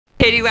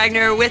Katie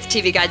Wagner with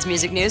TV Guide's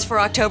Music News for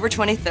October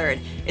 23rd.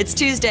 It's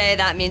Tuesday,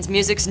 that means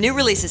music's new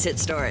releases hit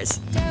stores.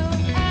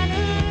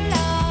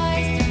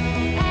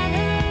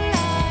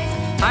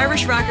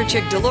 Irish rocker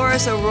chick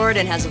Dolores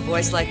O'Riordan has a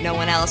voice like no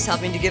one else,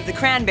 helping to give the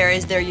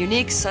Cranberries their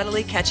unique,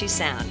 subtly catchy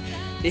sound.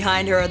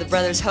 Behind her are the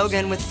brothers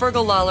Hogan with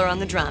Fergal Lawler on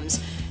the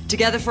drums.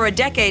 Together for a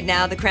decade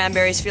now, the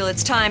Cranberries feel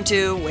it's time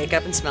to wake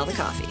up and smell the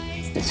coffee.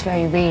 It's a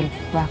very real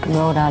rock and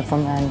roll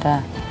album,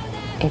 and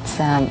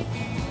it's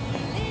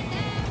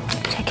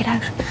check it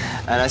out.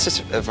 And it's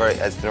just a very,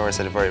 as Laura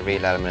said, a very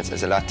real album.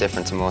 It's a lot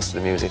different to most of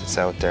the music that's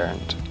out there,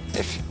 and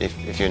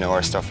if you know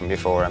our stuff from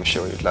before, I'm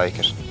sure you'd like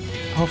it.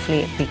 Hopefully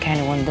it'll be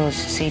kind of one of those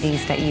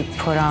CDs that you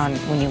put on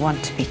when you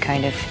want to be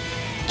kind of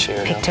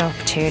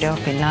cheered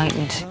up,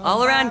 enlightened.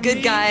 All around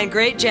good guy and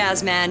great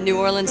jazz man, New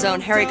Orleans'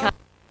 own Harry